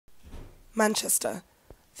Manchester,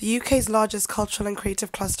 the UK's largest cultural and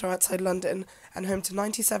creative cluster outside London and home to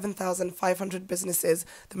 97,500 businesses,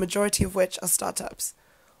 the majority of which are startups.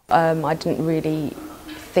 I didn't really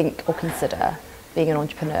think or consider being an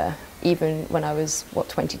entrepreneur, even when I was,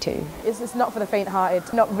 22. It's not for the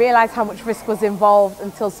faint-hearted. Not realise how much risk was involved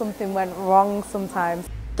until something went wrong sometimes.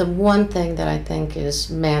 The one thing that I think is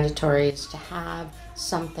mandatory is to have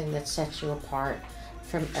something that sets you apart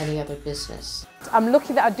from any other business. I'm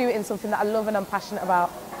lucky that I do it in something that I love and I'm passionate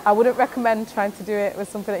about. I wouldn't recommend trying to do it with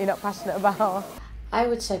something that you're not passionate about. I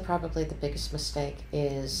would say probably the biggest mistake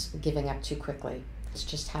is giving up too quickly. It's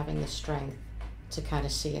just having the strength to kind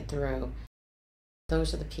of see it through.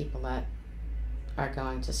 Those are the people that are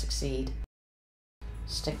going to succeed.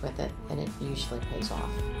 Stick with it, and it usually pays off.